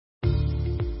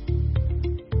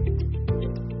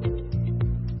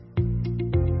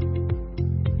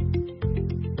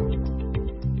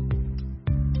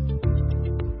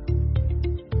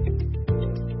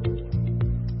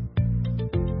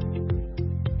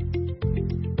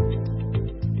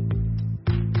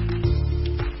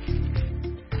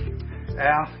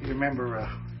Al, you remember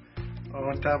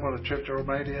one time on a trip to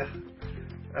Romania?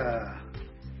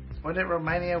 Wasn't it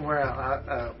Romania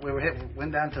where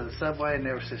went down to the subway and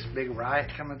there was this big riot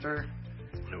coming through?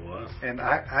 It was. And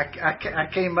I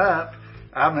came up.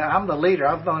 I'm the leader.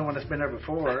 I'm the only one that's been there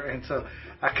before. And so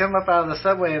I come up out of the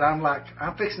subway and I'm like,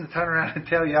 I'm fixing to turn around and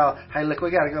tell y'all, hey, look,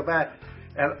 we got to go back.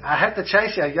 And I had to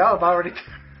chase y'all. Y'all have already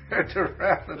turned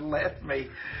around and left me.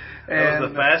 It was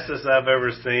the fastest I've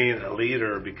ever seen a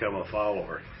leader become a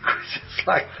follower. Just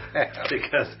like that.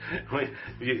 Because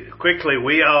quickly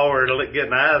we all were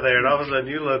getting out of there, and all of a sudden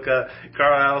you look up.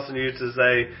 Carl Allison used to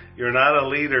say, "You're not a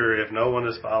leader if no one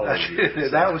is following you."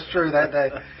 That was true that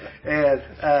day. And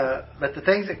but the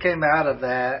things that came out of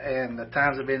that and the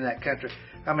times of being in that country,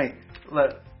 I mean,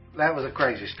 look, that was a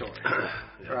crazy story,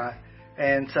 yeah. Right?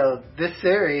 And so this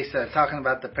series, talking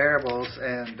about the parables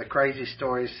and the crazy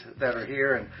stories that are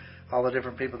here and all the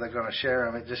different people that are going to share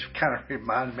them, it just kind of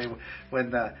reminded me when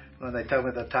they told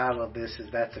me the title of this is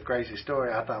That's a Crazy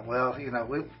Story. I thought, well,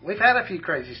 we've had a few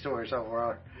crazy stories over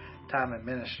our time in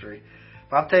ministry.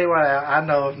 But I'll tell you what, I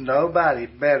know of nobody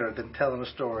better than telling a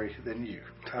story than you.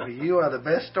 I mean, you are the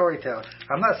best storyteller.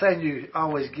 I'm not saying you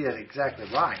always get it exactly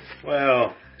right.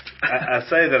 Well, I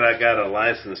say that I got a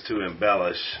license to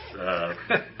embellish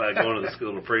by going to the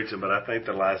school of preaching, but I think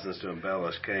the license to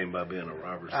embellish came by being a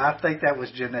Robertson. I think that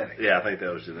was genetic. Yeah, I think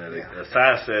that was genetic. Yeah.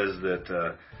 Sy says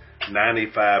that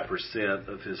 95%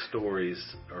 of his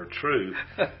stories are true,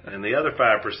 and the other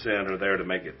 5% are there to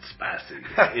make it spicy,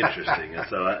 interesting. And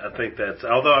so I think that's,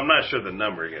 although I'm not sure the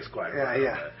numbering is quite right.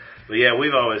 Yeah. But yeah,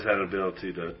 we've always had an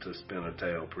ability to spin a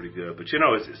tale pretty good. But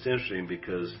it's interesting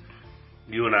because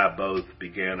you and I both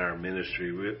began our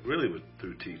ministry really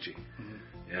through teaching.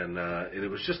 Mm-hmm. And it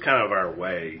was just kind of our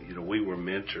way. We were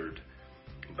mentored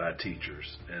by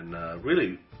teachers. And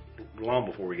really, long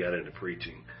before we got into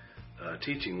preaching,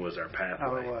 teaching was our pathway.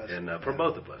 Oh, it was. And for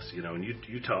both of us, and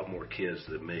you taught more kids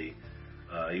than me,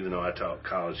 even though I taught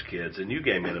college kids. And you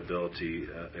gave me an ability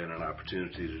and an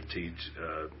opportunity to teach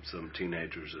some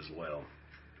teenagers as well.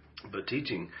 But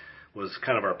teaching was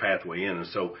kind of our pathway in. And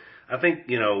so I think,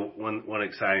 one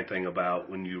exciting thing about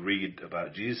when you read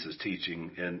about Jesus'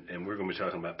 teaching, and we're going to be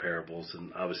talking about parables,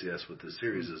 and obviously that's what this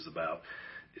series is about.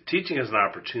 Teaching is an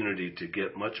opportunity to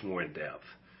get much more in depth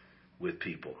with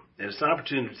people. And it's an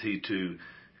opportunity to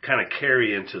kind of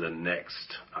carry into the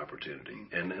next opportunity.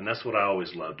 And that's what I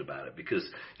always loved about it, because,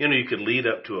 you could lead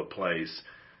up to a place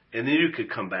and then you could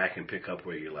come back and pick up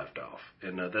where you left off.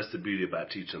 And that's the beauty about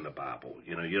teaching the Bible.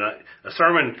 You're not a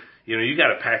sermon, you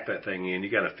got to pack that thing in.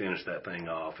 You got to finish that thing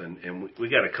off. And we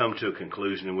got to come to a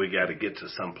conclusion, and we got to get to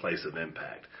some place of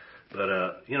impact. But,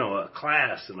 a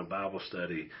class and a Bible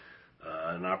study,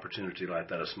 an opportunity like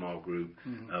that, a small group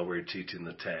where you're teaching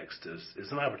the text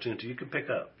is an opportunity you can pick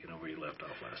up, where you left off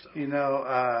last time.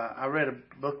 I read a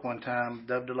book one time.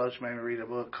 Dub Deloach made me read a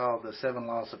book called The 7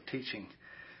 Laws of Teaching.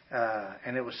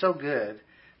 And it was so good.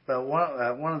 But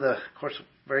one of the, of course,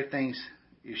 very things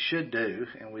you should do,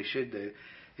 and we should do,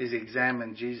 is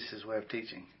examine Jesus' way of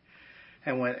teaching.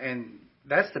 And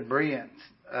that's the brilliance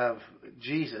of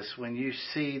Jesus. When you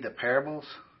see the parables,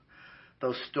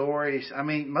 those stories, I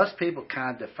mean, most people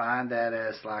kind of define that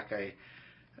as like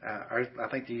I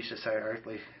think they used to say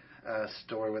earthly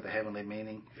story with a heavenly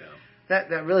meaning. Yeah.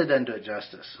 That really doesn't do it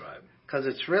justice. Right. Because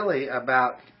it's really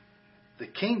about the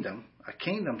kingdom, a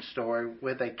kingdom story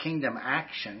with a kingdom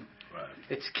action. Right.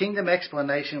 It's kingdom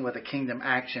explanation with a kingdom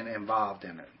action involved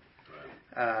in it.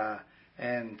 Right.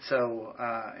 And so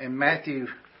in Matthew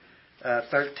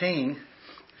 13,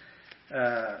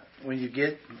 when you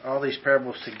get all these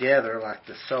parables together, like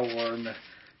the sower and the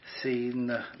seed and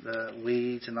the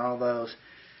weeds and all those,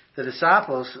 the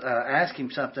disciples asked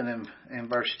him something in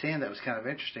verse 10 that was kind of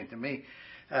interesting to me.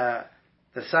 The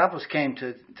disciples came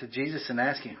to Jesus and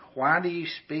asked him, "Why do you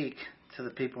speak to the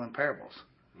people in parables?"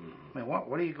 Mm-hmm. I mean,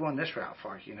 what are you going this route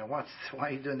for? Why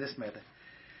are you doing this method?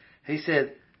 He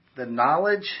said, "The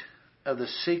knowledge of the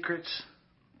secrets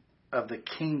of the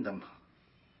kingdom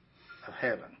of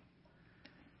heaven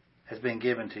has been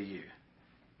given to you,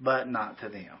 but not to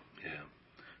them. Yeah.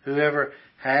 Whoever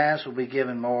has will be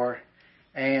given more,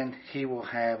 and he will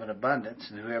have an abundance,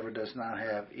 and whoever does not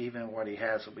have, even what he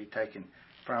has will be taken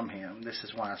from him. This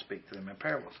is why I speak to them in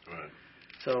parables." Right.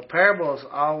 So parables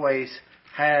always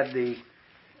had the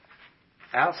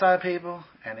outside people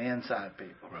and the inside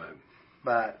people. Right.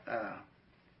 But,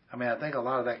 I think a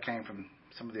lot of that came from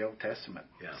some of the Old Testament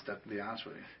stuff, to be honest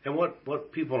with you. And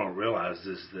what people don't realize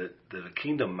is that a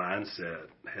kingdom mindset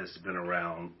has been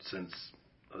around since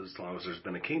as long as there's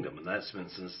been a kingdom, and that's been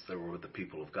since there were the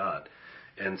people of God.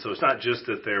 And so it's not just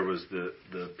that there was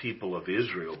the people of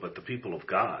Israel, but the people of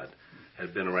God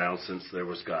had been around since there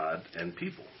was God and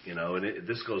people, and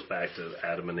this goes back to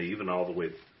Adam and Eve and all the way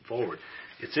forward.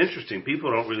 It's interesting.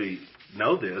 People don't really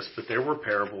know this, but there were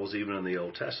parables even in the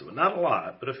Old Testament. Not a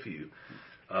lot, but a few.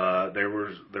 There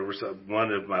was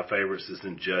one of my favorites is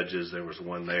in Judges. There was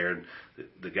one there, and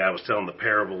the guy was telling the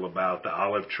parable about the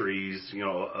olive trees,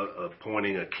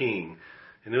 appointing a king.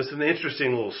 And it was an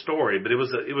interesting little story, but it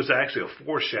was actually a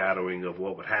foreshadowing of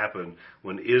what would happen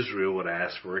when Israel would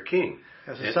ask for a king.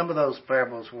 So some of those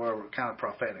parables were kind of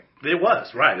prophetic. It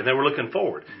was, right, and they were looking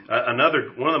forward. One of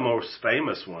the most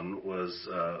famous one was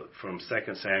from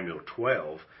 2 Samuel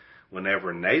 12,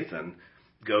 whenever Nathan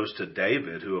goes to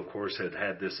David, who of course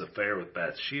had this affair with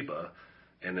Bathsheba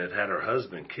and had her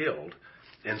husband killed.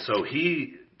 And so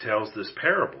he tells this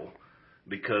parable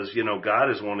because,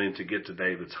 God is wanting to get to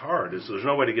David's heart. And so there's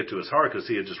no way to get to his heart because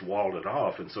he had just walled it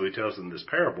off. And so he tells them this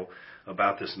parable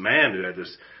about this man who had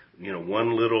this,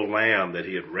 one little lamb that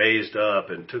he had raised up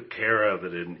and took care of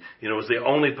it. And, it was the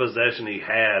only possession he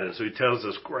had. And so he tells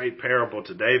this great parable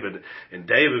to David. And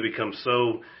David becomes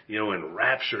so,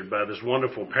 enraptured by this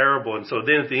wonderful parable. And so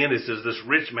then at the end, he says this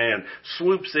rich man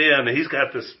swoops in and he's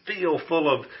got this field full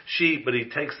of sheep, but he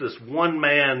takes this one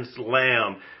man's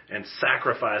lamb and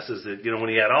sacrifices it, when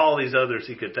he had all these others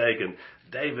he could take. And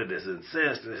David is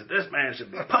insistent, this man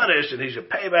should be punished and he should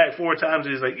pay back 4 times.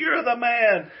 And he's like, you're the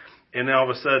man. And then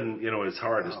all of a sudden, his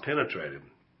heart is penetrated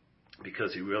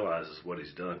because he realizes what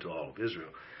he's done to all of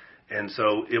Israel. And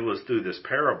so it was through this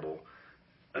parable,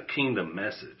 a kingdom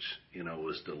message,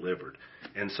 was delivered.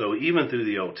 And so even through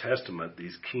the Old Testament,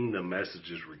 these kingdom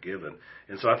messages were given.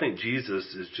 And so I think Jesus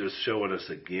is just showing us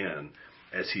again,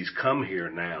 as he's come here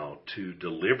now to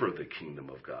deliver the kingdom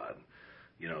of God,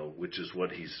 which is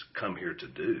what he's come here to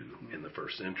do in the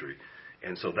first century.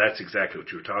 And so that's exactly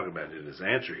what you were talking about in his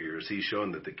answer here, is he's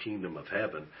showing that the kingdom of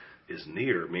heaven is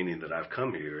near, meaning that I've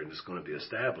come here and it's going to be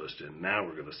established, and now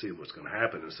we're going to see what's going to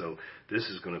happen. And so this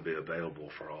is going to be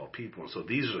available for all people. And so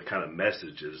these are the kind of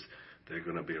messages that are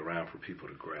going to be around for people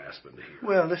to grasp and to hear.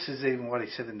 Well, this is even what he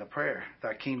said in the prayer,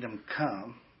 thy kingdom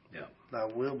come, thy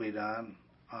will be done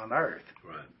on earth,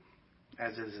 right,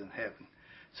 as it is in heaven.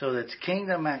 So that's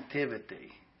kingdom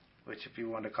activity, which if you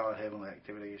want to call it heavenly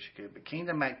activity, I guess you could, but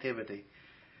kingdom activity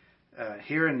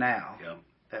here and now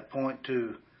that point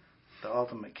to the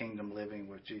ultimate kingdom living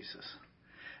with Jesus.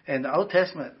 And the Old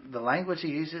Testament, the language he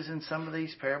uses in some of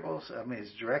these parables,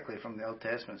 is directly from the Old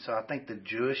Testament. So I think the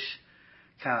Jewish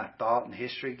kind of thought and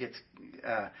history gets,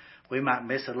 we might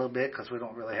miss it a little bit because we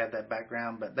don't really have that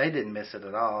background, but they didn't miss it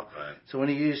at all. Right. So when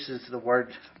he uses the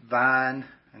word vine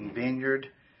and vineyard,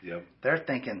 they're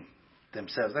thinking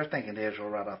themselves, they're thinking Israel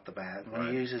right off the bat. And when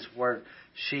he uses the word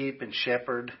sheep and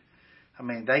shepherd,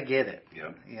 they get it.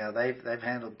 They've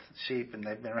handled sheep and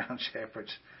they've been around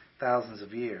shepherds thousands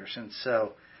of years. And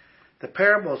so the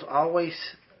parables always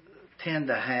tend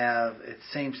to have, it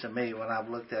seems to me when I've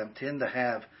looked at them, tend to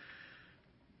have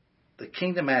the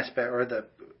kingdom aspect or the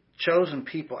chosen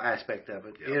people aspect of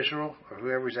it, Israel or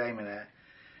whoever's aiming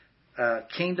at,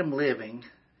 kingdom living,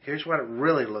 here's what it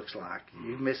really looks like.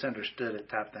 You've misunderstood it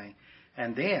type thing.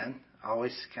 And then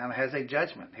always kind of has a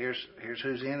judgment. Here's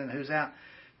who's in and who's out.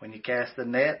 When you cast the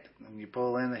net and you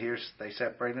pull in, they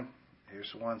separate them.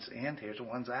 Here's the ones in, here's the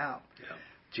ones out.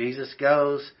 Jesus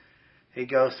goes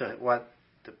to what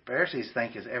the Pharisees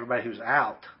think is everybody who's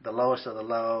out, the lowest of the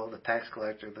low, the tax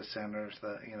collector, the sinners,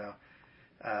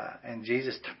 and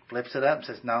Jesus flips it up and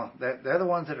says, no, they're the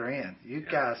ones that are in. You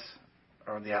guys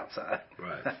are on the outside.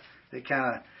 Right. It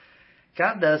kind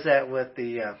of does that with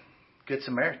the Good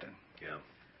Samaritan.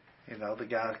 The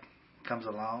guy comes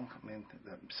along.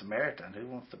 The Samaritan. Who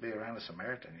wants to be around a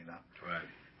Samaritan? Right.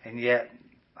 And yet,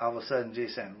 all of a sudden,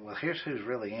 Jesus saying, "Well, here's who's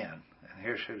really in, and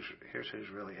here's who's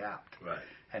really out." Right.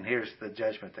 And here's the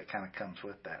judgment that kind of comes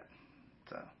with that.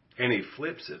 So. And he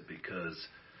flips it because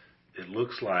it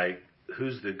looks like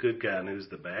who's the good guy and who's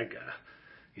the bad guy.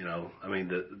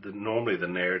 Normally the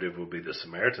narrative would be the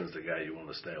Samaritan's the guy you want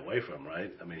to stay away from,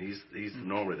 right? He's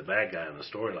normally the bad guy in a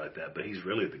story like that, but he's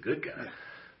really the good guy.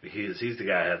 He's the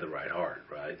guy who had the right heart,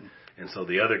 right? And so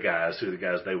the other guys, who are the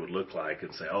guys they would look like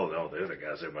and say, oh, no, they're the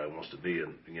guys everybody wants to be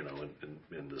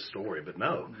in the story. But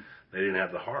no, they didn't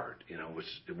have the heart,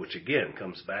 which again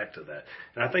comes back to that.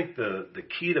 And I think the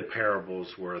key to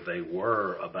parables they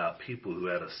were about people who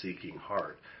had a seeking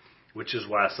heart, which is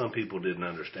why some people didn't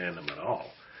understand them at all.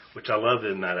 Which I loved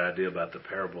in that idea about the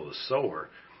parable of the sower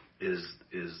is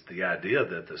the idea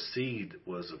that the seed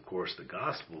was, of course, the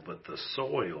gospel, but the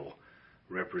soil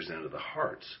represented the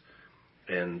hearts.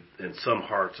 And some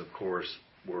hearts, of course,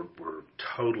 were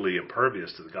totally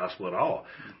impervious to the gospel at all.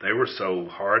 They were so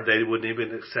hard they wouldn't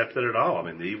even accept it at all. I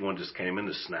mean, the evil one just came in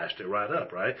and snatched it right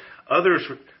up, right? Others,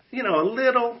 a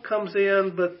little comes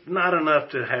in, but not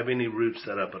enough to have any roots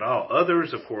set up at all.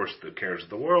 Others, of course, the cares of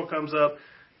the world comes up,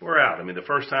 we're out. I mean, the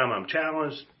first time I'm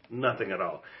challenged, nothing at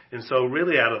all. And so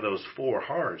really out of those 4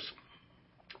 hearts,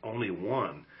 only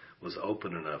one was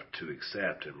open enough to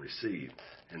accept and receive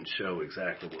and show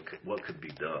exactly what could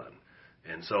be done.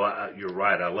 And so you're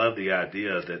right. I love the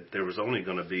idea that there was only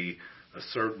going to be a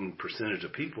certain percentage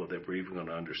of people that were even going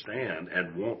to understand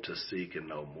and want to seek and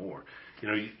know more.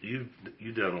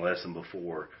 You've done a lesson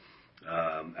before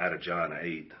out of John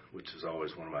 8, which is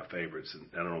always one of my favorites. And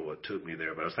I don't know what took me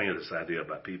there, but I was thinking of this idea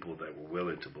about people that were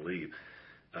willing to believe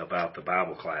about the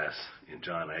Bible class in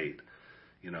John 8.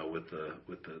 With the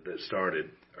that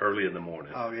started early in the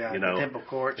morning. Oh yeah, the temple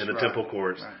courts. In the temple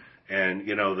courts. Right. And,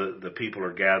 the people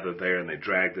are gathered there and they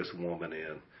drag this woman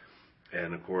in.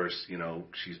 And, of course,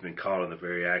 she's been caught in the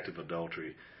very act of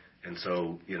adultery. And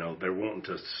so, they're wanting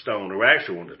to stone, or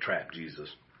actually wanting to trap Jesus.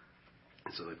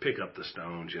 And so they pick up the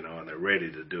stones, and they're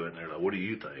ready to do it. And they're like, what do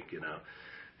you think,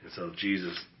 And so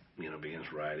Jesus,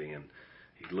 begins writing. And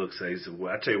he looks at it, he said,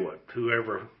 well, I tell you what,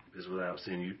 whoever is without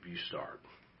sin, you start.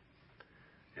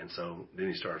 And so then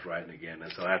he starts writing again.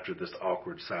 And so after this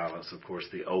awkward silence, of course,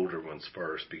 the older ones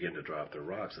first begin to drop their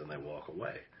rocks and they walk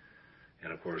away.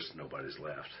 And, of course, nobody's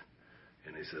left.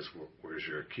 And he says, where's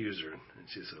your accuser? And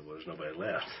she said, well, there's nobody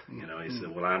left. He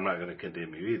said, well, I'm not going to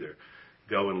condemn you either.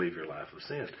 Go and live your life of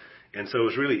sin. And so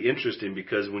it's really interesting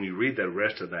because when you read the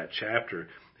rest of that chapter,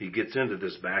 he gets into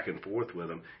this back and forth with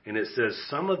them. And it says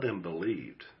some of them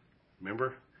believed.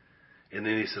 Remember? And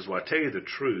then he says, well, I tell you the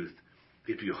truth.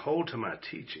 If you hold to my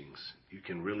teachings, you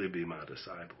can really be my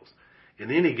disciples. And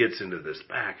then he gets into this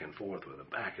back and forth with them,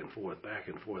 back and forth.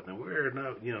 And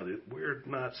we're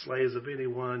not slaves of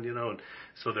anyone, And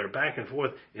so they're back and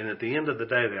forth. And at the end of the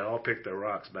day, they all pick their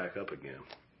rocks back up again.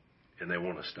 And they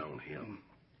want to stone him.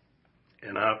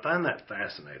 And I find that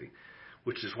fascinating,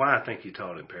 which is why I think he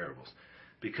taught in parables.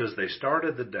 Because they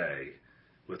started the day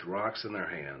with rocks in their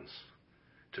hands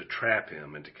to trap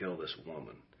him and to kill this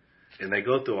woman. And they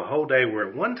go through a whole day where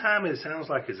at one time it sounds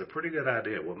like it's a pretty good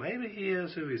idea. Well, maybe he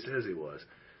is who he says he was.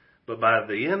 But by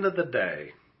the end of the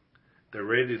day, they're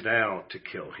ready now to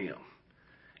kill him.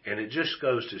 And it just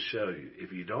goes to show you,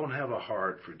 if you don't have a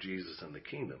heart for Jesus and the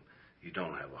kingdom, you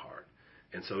don't have a heart.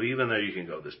 And so even though you can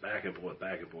go this back and forth,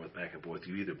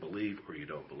 you either believe or you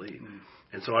don't believe.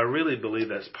 And so I really believe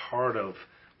that's part of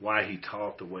why he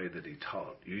taught the way that he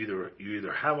taught. You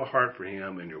either have a heart for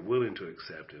him and you're willing to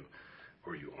accept him,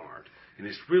 or you aren't. And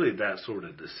it's really that sort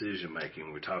of decision making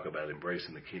when we talk about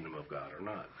embracing the kingdom of God or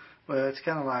not. Well, it's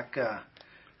kind of like,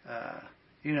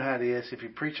 you know how it is. If you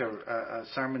preach a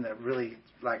sermon that really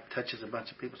touches a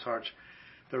bunch of people's hearts,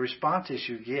 the responses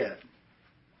you get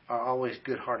are always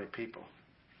good-hearted people.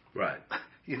 Right.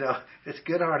 It's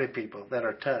good-hearted people that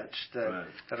are touched,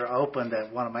 that are open,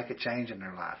 that want to make a change in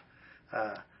their life.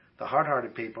 The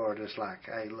hard-hearted people are just like,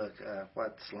 hey, look,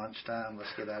 what's lunchtime?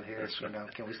 Let's get out here.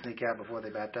 Can we sneak out before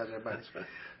they baptize everybody?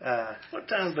 What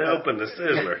time do they open the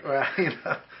Sizzler?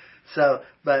 Right, So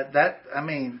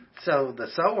the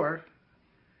sower,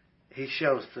 he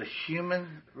shows the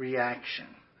human reaction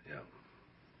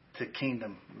to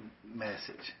kingdom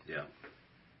message. Yeah.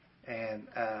 And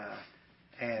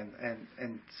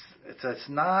so it's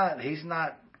not, he's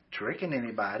not tricking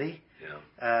anybody.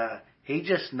 Yeah. He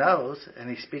just knows, and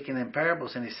he's speaking in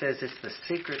parables, and he says it's the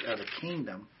secret of the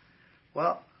kingdom.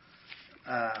 Well,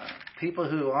 people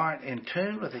who aren't in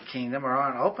tune with the kingdom or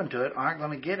aren't open to it aren't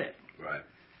going to get it. Right.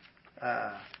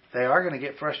 They are going to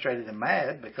get frustrated and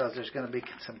mad because there's going to be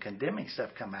some condemning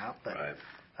stuff come out, but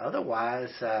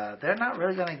otherwise, they're not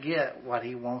really going to get what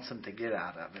he wants them to get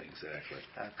out of it. Exactly.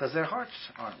 Because their hearts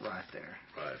aren't right there.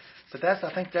 Right. But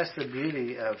I think that's the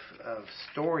beauty of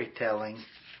storytelling.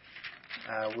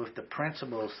 With the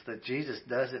principles that Jesus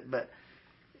does it. But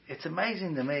it's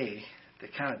amazing to me the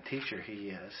kind of teacher he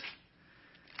is.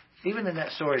 Even in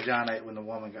that story, John 8, when the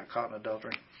woman got caught in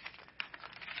adultery,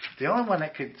 the only one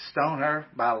that could stone her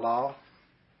by law,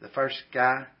 the first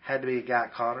guy, had to be a guy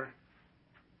that caught her.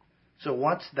 So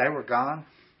once they were gone,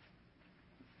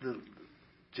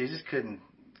 Jesus couldn't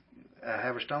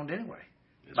have her stoned anyway,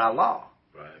 by law.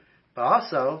 Right. But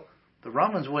also, the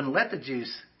Romans wouldn't let the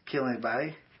Jews kill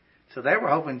anybody. So they were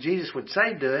hoping Jesus would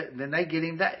say do it, and then they get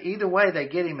him. Either way, they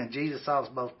get him, and Jesus solves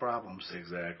both problems.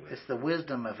 Exactly. It's the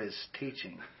wisdom of his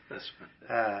teaching. That's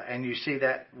right. And you see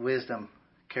that wisdom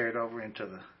carried over into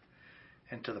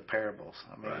the parables.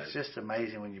 I mean, It's just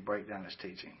amazing when you break down his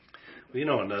teaching.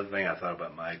 Well, another thing I thought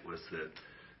about Mike was that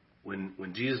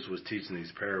when Jesus was teaching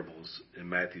these parables in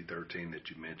Matthew 13 that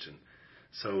you mentioned.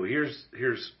 So here's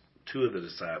two of the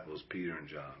disciples, Peter and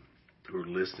John, who are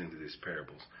listening to these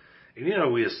parables.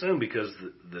 And, we assume because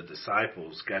the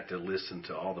disciples got to listen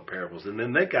to all the parables, and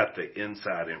then they got the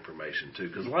inside information, too.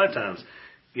 Because a lot of times,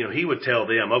 he would tell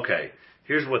them, okay,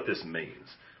 here's what this means.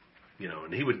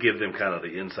 And he would give them kind of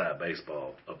the inside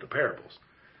baseball of the parables.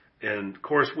 And, of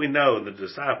course, we know the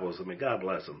disciples, God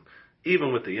bless them,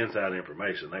 even with the inside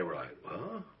information, they were like,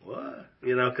 huh? What?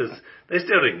 Because they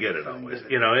still didn't get it always.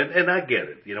 And I get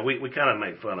it. We kind of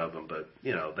make fun of them, but,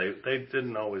 they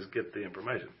didn't always get the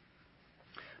information.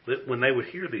 But when they would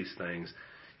hear these things,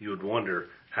 you would wonder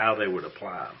how they would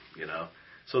apply them,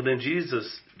 So then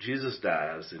Jesus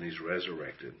dies and he's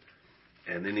resurrected.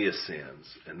 And then he ascends.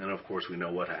 And then, of course, we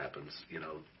know what happens.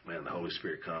 The Holy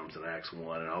Spirit comes in Acts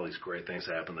 1 and all these great things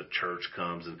happen. The church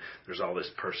comes and there's all this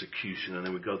persecution. And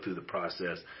then we go through the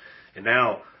process. And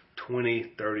now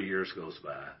 20, 30 years goes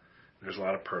by. There's a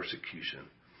lot of persecution.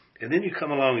 And then you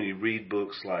come along and you read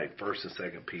books like 1st and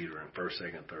 2nd Peter and 1st,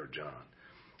 2nd, 3rd John.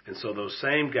 And so those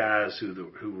same guys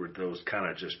who were those kind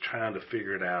of just trying to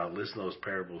figure it out, listen to those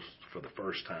parables for the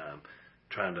first time,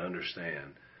 trying to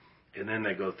understand. And then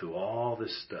they go through all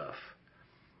this stuff.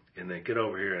 And they get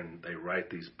over here and they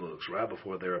write these books right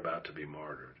before they're about to be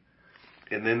martyred.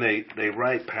 And then they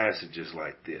write passages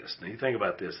like this. Now you think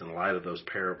about this in light of those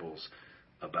parables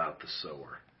about the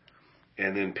sower.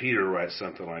 And then Peter writes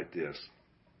something like this.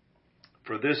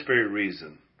 For this very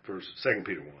reason, 2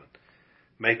 Peter 1,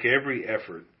 make every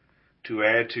effort to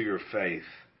add to your faith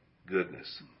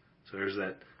goodness. So there's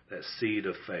that seed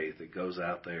of faith that goes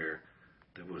out there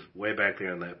that was way back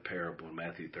there in that parable in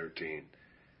Matthew 13.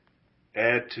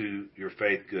 Add to your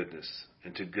faith goodness,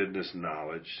 and to goodness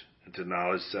knowledge, and to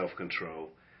knowledge self-control,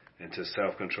 and to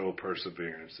self-control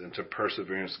perseverance, and to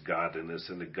perseverance godliness,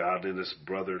 and to godliness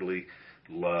brotherly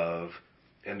love,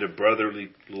 and to brotherly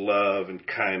love and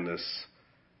kindness.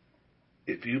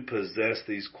 If you possess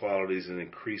these qualities in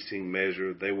increasing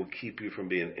measure, they will keep you from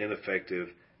being ineffective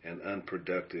and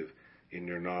unproductive in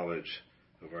your knowledge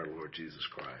of our Lord Jesus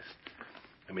Christ.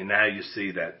 Now you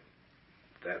see that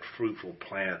fruitful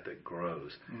plant that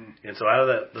grows. Mm. And so out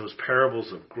of those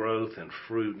parables of growth and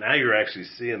fruit, now you're actually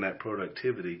seeing that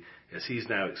productivity as he's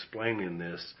now explaining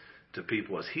this to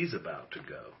people as he's about to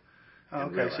go.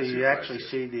 Okay, so you actually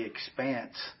see the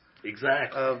expanse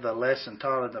of the lesson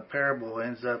taught in the parable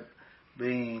ends up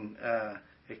being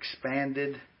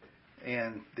expanded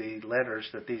in the letters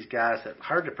that these guys that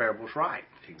heard the parables write.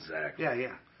 Exactly.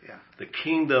 Yeah. The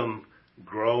kingdom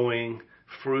growing,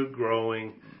 fruit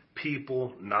growing,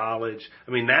 people, knowledge.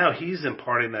 Now he's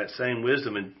imparting that same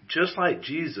wisdom. And just like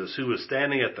Jesus, who was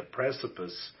standing at the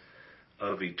precipice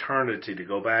of eternity to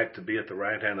go back to be at the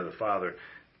right hand of the Father,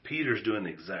 Peter's doing the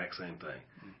exact same thing.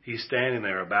 He's standing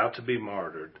there about to be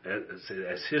martyred,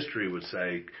 as history would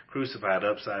say, crucified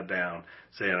upside down,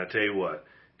 saying, I tell you what,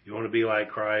 you want to be like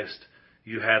Christ?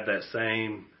 You have that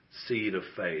same seed of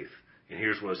faith, and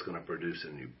here's what it's going to produce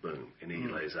in you. Boom. And he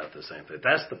lays out the same thing.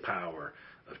 That's the power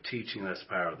of teaching. That's the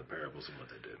power of the parables and what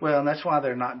they do. Well, and that's why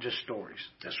they're not just stories.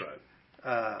 That's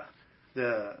right.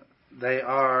 They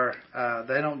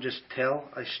don't just tell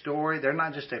a story. They're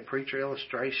not just a preacher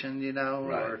illustration,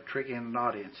 right, or tricking an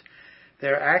audience.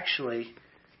 They're actually,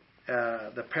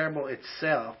 the parable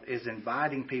itself is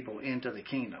inviting people into the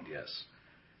kingdom. Yes.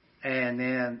 And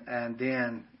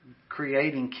then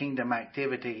creating kingdom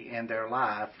activity in their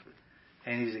life,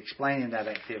 and he's explaining that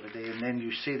activity, and then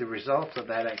you see the results of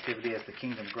that activity as the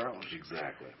kingdom grows.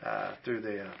 Exactly. Through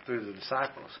the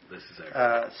disciples. This is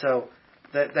exactly. So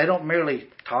they don't merely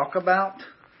talk about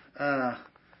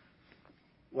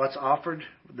what's offered,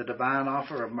 the divine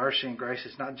offer of mercy and grace.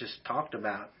 It's not just talked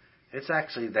about. It's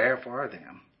actually there for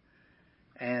them.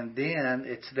 And then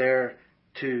it's there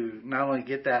to not only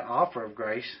get that offer of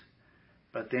grace,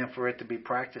 but then for it to be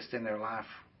practiced in their life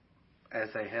as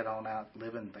they head on out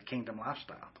living the kingdom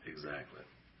lifestyle. Exactly.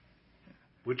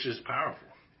 Which is powerful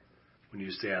when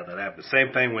you see how that happens.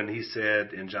 Same thing when he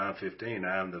said in John 15,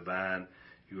 I am the vine,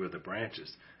 you are the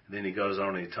branches. And then he goes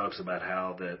on and he talks about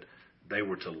how that they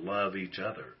were to love each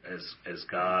other as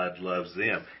God loves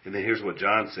them. And then here's what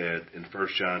John said in 1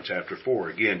 John chapter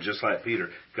 4. Again, just like Peter,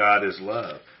 God is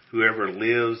love. Whoever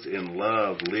lives in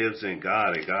love lives in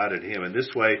God and God in him. And this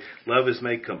way, love is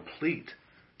made complete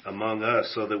among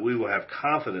us so that we will have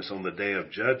confidence on the day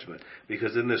of judgment.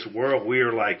 Because in this world, we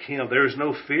are like him. There is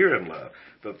no fear in love.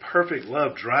 But perfect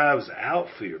love drives out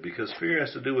fear, because fear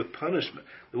has to do with punishment.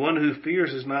 The one who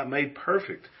fears is not made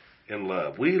perfect in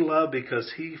love. We love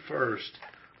because he first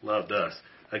loved us.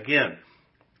 Again,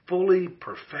 fully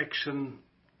perfection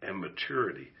and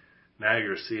maturity. Now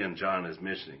you're seeing John is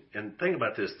mentioning. And think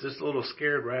about this little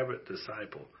scared rabbit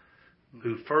disciple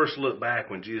who first looked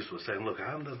back when Jesus was saying, look,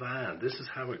 I'm the vine. This is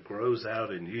how it grows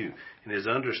out in you. And his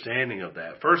understanding of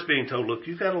that. First being told, look,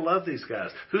 you've got to love these guys.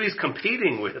 Who he's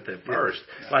competing with at first.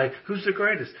 Yeah. Like, who's the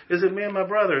greatest? Is it me and my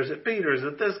brother? Is it Peter? Is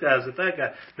it this guy? Is it that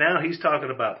guy? Now he's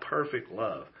talking about perfect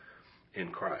love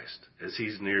in Christ as he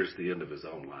nears the end of his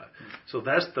own life. So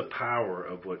that's the power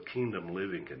of what kingdom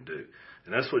living can do.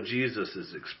 And that's what Jesus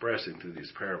is expressing through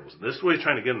these parables. And this is what he's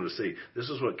trying to get them to see. This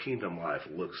is what kingdom life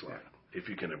looks like, if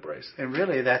you can embrace it. And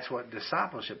really, that's what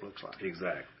discipleship looks like.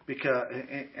 Exactly. Because,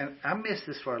 and I missed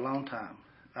this for a long time.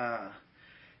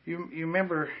 You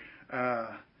remember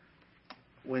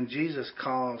when Jesus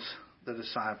calls the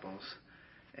disciples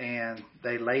and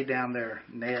they lay down their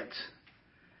nets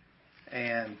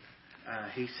and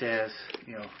he says,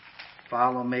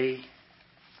 follow me,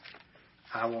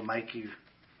 I will make you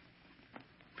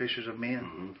fishers of men.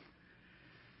 Mm-hmm.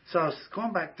 So I was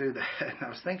going back through that, and I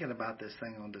was thinking about this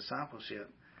thing on discipleship.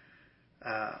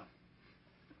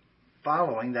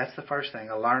 Following, that's the first thing.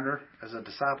 A learner, as a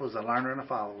disciple, is a learner and a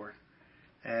follower.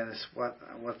 And it's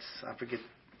I forget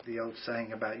the old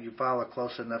saying about you follow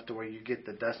close enough to where you get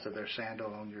the dust of their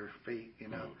sandal on your feet,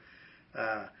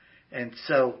 Mm-hmm. And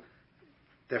so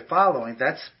they're following.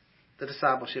 That's the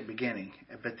discipleship beginning.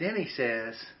 But then he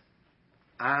says,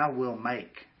 I will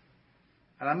make.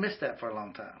 And I missed that for a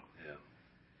long time. Yeah.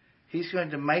 He's going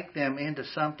to make them into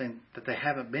something that they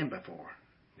haven't been before.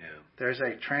 Yeah. There's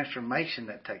a transformation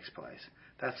that takes place.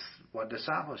 That's what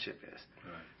discipleship is.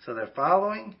 Right. So they're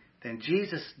following, then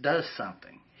Jesus does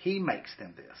something. He makes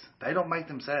them this. They don't make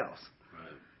themselves.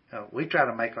 Right. We try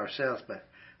to make ourselves, but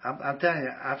I'm telling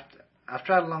you, I've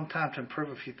tried a long time to improve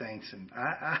a few things, and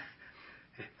I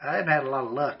haven't had a lot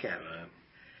of luck at it. Right.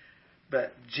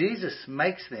 But Jesus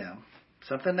makes them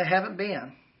something they haven't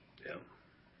been. Yeah.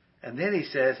 And then he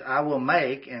says, I will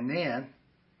make, and then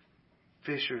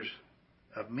fishers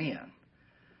of men.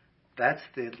 That's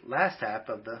the last half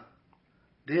of the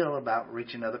deal about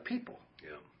reaching other people.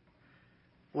 Yeah.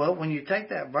 Well, when you take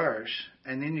that verse,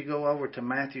 and then you go over to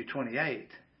Matthew 28,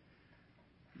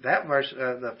 that verse,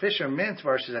 the fisher of men's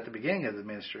verse is at the beginning of the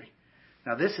ministry.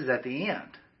 Now this is at the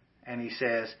end. And he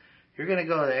says, you're going to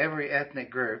go to every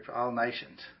ethnic group, all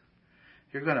nations.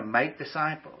 You're going to make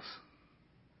disciples.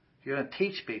 You're going to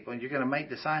teach people, and you're going to make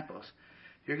disciples.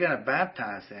 You're going to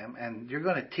baptize them, and you're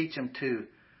going to teach them to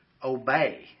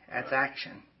obey. That's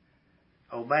action.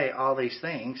 Obey all these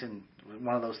things, and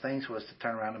one of those things was to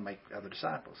turn around and make other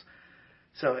disciples.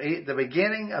 So the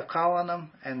beginning of calling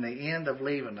them and the end of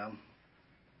leaving them,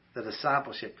 the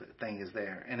discipleship thing is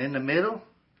there. And in the middle,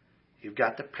 you've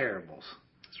got the parables.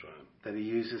 That's right. That he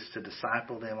uses to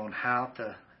disciple them on how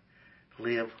to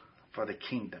live for the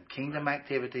kingdom. Kingdom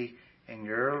activity in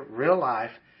your real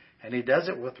life. And he does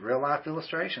it with real life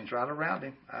illustrations right around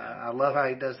him. I love how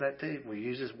he does that too. He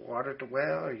uses water to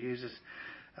well. He uses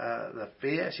the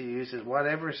fish. He uses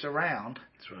whatever's around.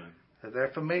 That's right. That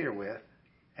they're familiar with.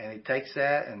 And he takes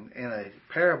that and in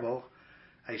a parable,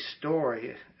 a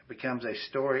story, becomes a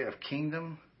story of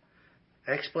kingdom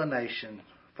explanation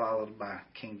followed by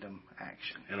kingdom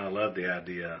action. And I love the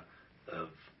idea of,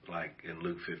 like in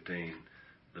Luke 15,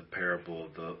 the parable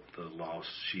of the lost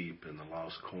sheep and the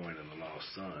lost coin and the lost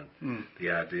son.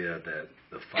 The idea that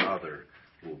the Father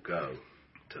will go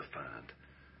to find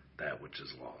that which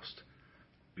is lost.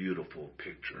 Beautiful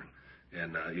picture.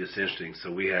 And it's interesting.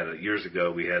 So we had, years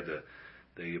ago,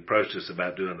 they approached us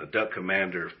about doing the Duck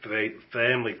Commander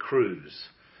family cruise.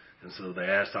 And so they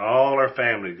asked all our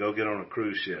family to go get on a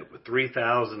cruise ship with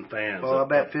 3,000 fans. Well, I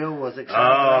bet Phil was excited.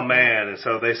 Oh, man. And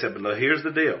so they said, but look, here's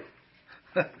the deal.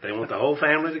 They want the whole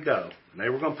family to go. And they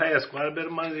were going to pay us quite a bit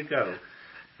of money to go.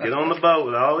 Get on the boat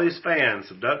with all these fans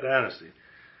of Duck Dynasty.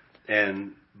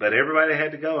 But everybody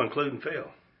had to go, including Phil.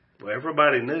 Well,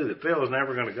 everybody knew that Phil was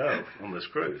never going to go on this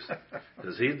cruise.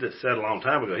 Because he said a long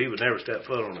time ago he would never step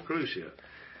foot on a cruise ship.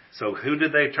 So who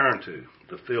did they turn to?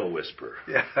 The Phil Whisperer.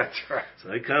 Yeah, that's right. So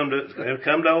they come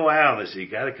to Old Al and they say, you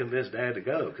got to convince Dad to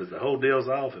go because the whole deal's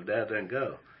off if Dad doesn't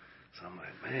go. So I'm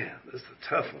like, man, this is a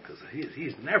tough one because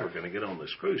he's never going to get on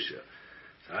this cruise ship.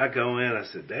 So I go in, I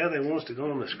said, Dad, they want us to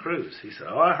go on this cruise. He said,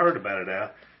 oh, I heard about it,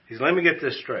 Al. He said, let me get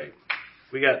this straight.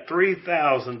 We got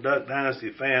 3,000 Duck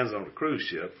Dynasty fans on the cruise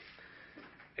ship,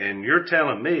 and you're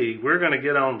telling me we're going to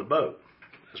get on the boat.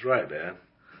 That's right, Dad.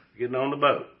 Getting on the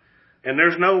boat. And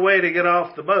there's no way to get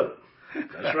off the boat.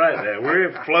 That's right, Dad.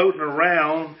 We're floating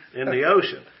around in the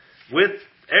ocean with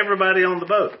everybody on the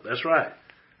boat. That's right.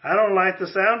 I don't like the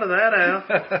sound of that,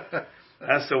 Al.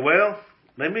 I said, well,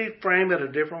 let me frame it a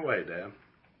different way, Dad.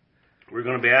 We're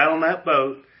going to be out on that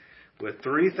boat with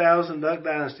 3,000 Duck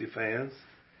Dynasty fans,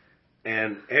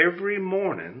 and every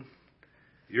morning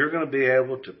you're going to be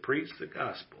able to preach the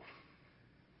gospel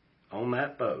on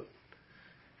that boat.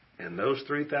 And those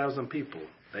 3,000 people,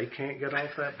 they can't get off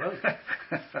that boat.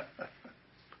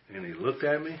 And he looked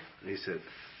at me and he said,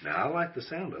 now I like the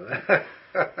sound of that.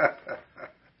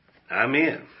 I'm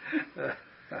in.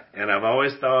 And I've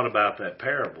always thought about that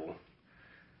parable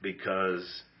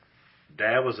because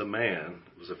Dad was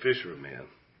a fisher of men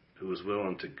who was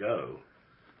willing to go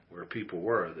where people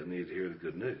were that needed to hear the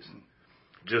good news.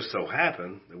 Just so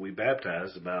happened that we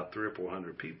baptized about 300 or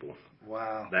 400 people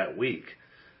that week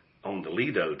on the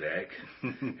Lido deck.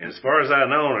 And as far as I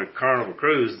know, on a Carnival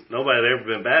cruise, nobody had ever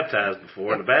been baptized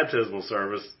before in the baptismal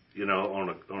service,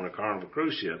 on a Carnival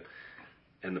cruise ship.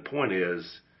 And the point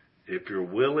is, if you're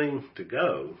willing to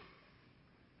go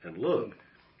and look,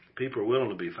 people are willing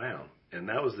to be found. And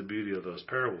that was the beauty of those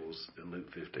parables in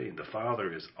Luke 15. The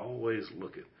Father is always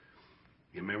looking.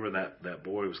 You remember that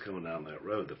boy was coming down that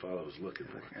road, the Father was looking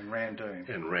for him. And ran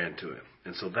to him.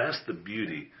 And so that's the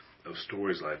beauty of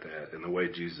stories like that, and the way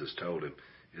Jesus told him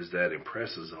is that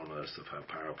impresses on us of how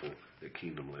powerful the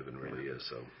kingdom living really is.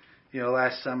 So,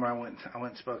 last summer I went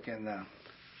and spoke in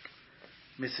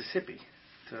Mississippi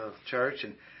to a church,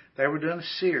 and they were doing a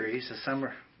series, a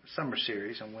summer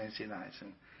series on Wednesday nights,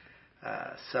 and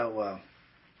so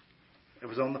it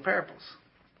was on the parables.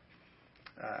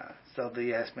 So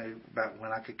they asked me about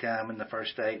when I could come, and the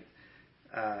first date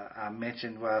I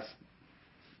mentioned was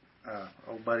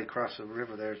old buddy across the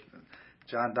river there,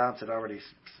 John Dobbs had already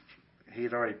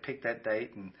picked that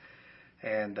date,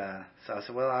 and so I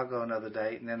said, well, I'll go another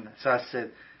date, and then so I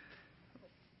said,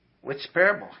 which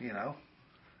parable,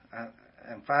 and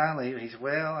finally he said,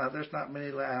 well, there's not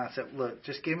many left. And I said, look,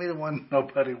 just give me the one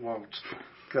nobody wants,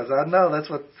 because I know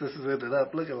that's what this has ended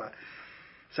up looking like.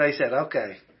 So he said,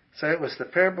 okay. So it was the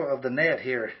parable of the net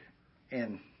here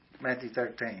in Matthew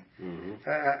 13. Mm-hmm.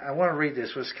 I want to read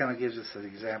this, which kind of gives us an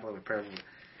example of a parable.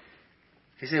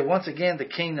 He said, once again, the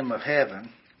kingdom of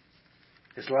heaven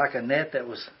is like a net that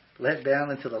was let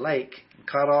down into the lake and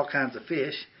caught all kinds of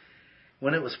fish.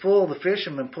 When it was full, the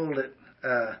fishermen pulled it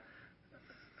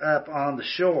up on the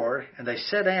shore, and they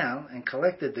sat down and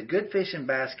collected the good fish in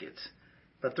baskets,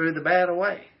 but threw the bad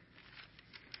away.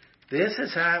 This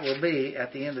is how it will be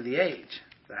at the end of the age.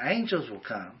 The angels will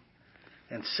come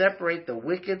and separate the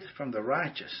wicked from the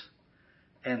righteous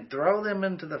and throw them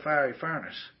into the fiery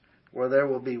furnace, where there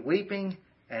will be weeping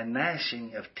and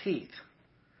gnashing of teeth.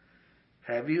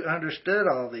 Have you understood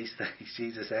all these things?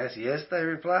 Jesus asked. Yes, they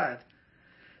replied.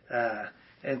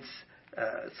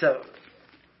 So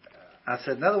I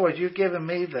said, in other words, you're giving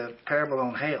me the parable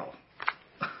on hell.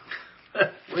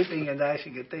 Weeping and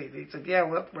gnashing of teeth. He said, yeah,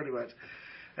 well, pretty much.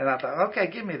 And I thought, okay,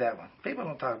 give me that one. People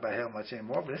don't talk about hell much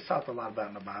anymore, but it's talked a lot about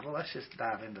in the Bible. Let's just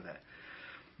dive into that.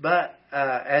 But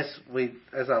as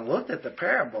I looked at the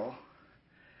parable,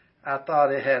 I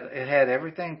thought it had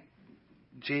everything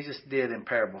Jesus did in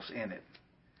parables in it.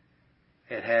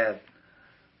 It had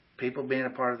people being a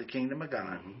part of the kingdom of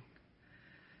God,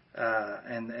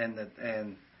 and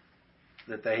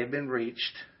that they had been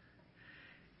reached.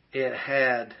 It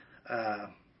had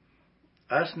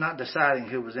us not deciding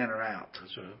who was in or out.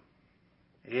 That's right.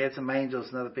 He had some angels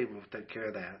and other people who took care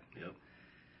of that. Yep.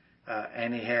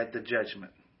 And he had the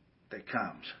judgment that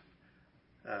comes.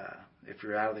 If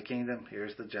you're out of the kingdom,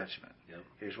 here's the judgment. Yep.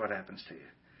 Here's what happens to you.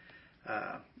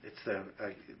 It's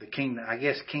the kingdom. I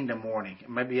guess kingdom warning.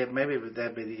 Maybe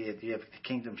that'd be it. You have the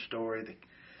kingdom story, the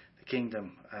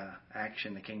kingdom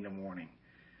action, the kingdom warning,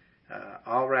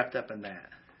 all wrapped up in that.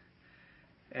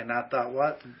 And I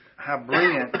thought, how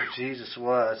brilliant Jesus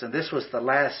was. And this was the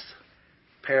last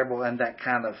parable in that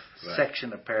kind of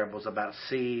section of parables about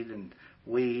seed and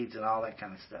weeds and all that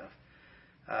kind of stuff.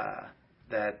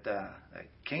 That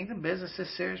kingdom business is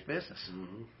serious business.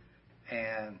 Mm-hmm.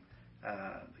 And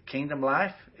the kingdom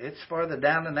life, it's for the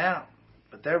down and out.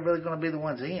 But they're really going to be the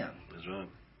ones in. That's right.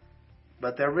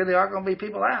 But there really are going to be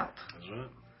people out. That's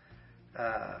right.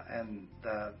 And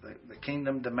the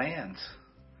kingdom demands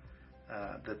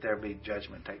that there be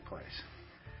judgment take place.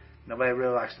 Nobody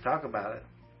really likes to talk about it.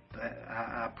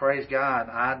 I praise God,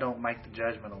 I don't make the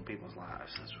judgment on people's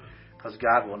lives. That's right. Because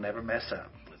God will never mess up.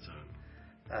 That's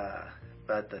right.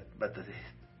 But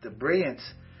the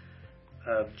brilliance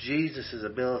of Jesus'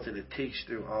 ability to teach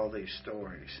through all these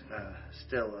stories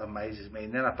still amazes me.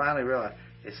 And then I finally realized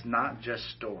it's not just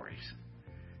stories.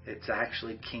 It's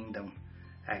actually kingdom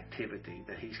activity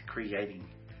that he's creating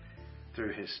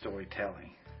through his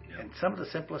storytelling. Yep. In some of the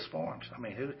simplest forms. I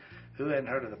mean, who hadn't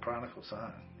heard of the prodigal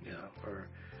son? Or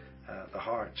the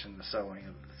hearts and the sowing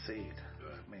of the seed.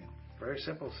 Right. I mean, very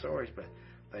simple stories, but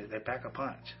they pack a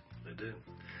punch. They do.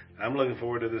 I'm looking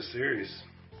forward to this series.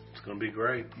 It's going to be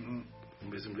great. Mm-hmm.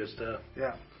 It'll be some good stuff.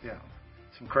 Yeah.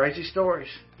 Some crazy stories.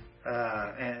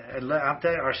 And I'm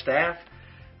telling you, our staff,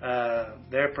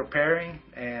 they're preparing,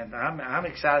 and I'm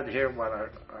excited to hear what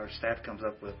our staff comes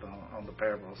up with on the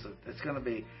parables. It's going to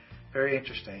be very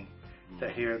interesting to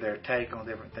hear their take on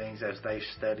different things as they've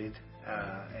studied.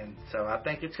 And so I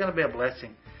think it's going to be a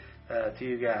blessing to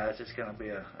you guys. It's going to be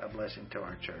a blessing to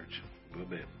our church.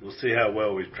 We'll see how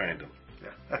well we've trained them. Yeah,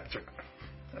 that's right.